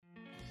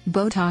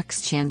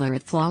Botox Chandler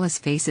at Flawless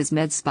Faces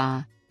Med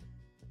Spa.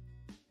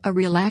 A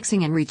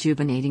relaxing and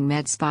rejuvenating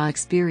med spa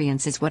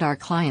experience is what our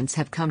clients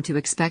have come to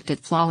expect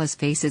at Flawless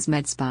Faces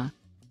Med Spa.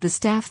 The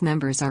staff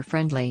members are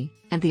friendly,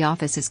 and the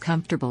office is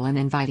comfortable and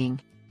inviting.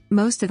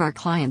 Most of our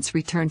clients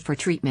return for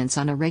treatments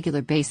on a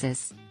regular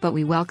basis, but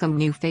we welcome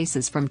new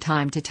faces from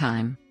time to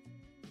time.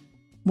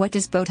 What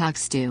does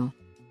Botox do?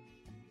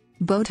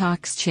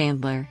 Botox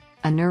Chandler,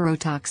 a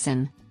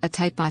neurotoxin, a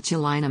type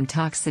botulinum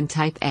toxin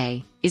type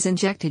A, is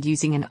injected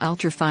using an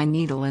ultrafine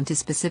needle into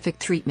specific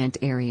treatment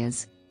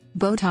areas.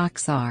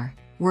 Botox R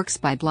works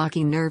by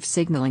blocking nerve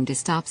signaling to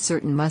stop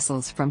certain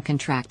muscles from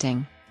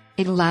contracting.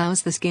 It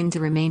allows the skin to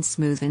remain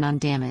smooth and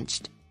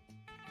undamaged.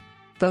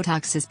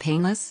 Botox is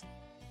painless?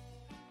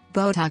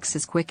 Botox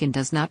is quick and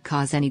does not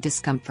cause any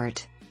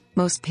discomfort.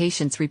 Most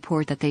patients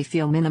report that they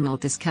feel minimal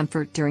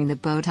discomfort during the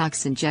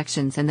Botox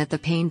injections and that the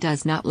pain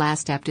does not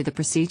last after the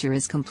procedure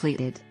is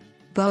completed.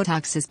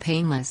 Botox is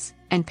painless,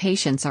 and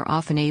patients are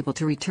often able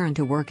to return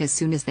to work as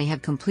soon as they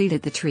have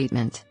completed the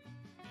treatment.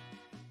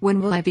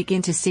 When will I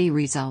begin to see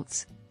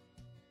results?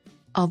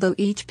 Although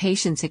each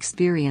patient's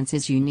experience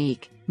is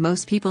unique,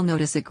 most people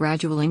notice a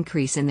gradual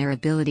increase in their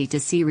ability to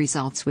see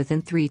results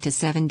within 3 to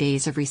 7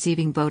 days of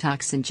receiving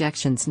Botox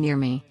injections near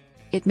me.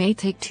 It may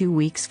take 2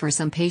 weeks for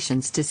some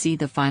patients to see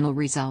the final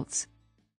results.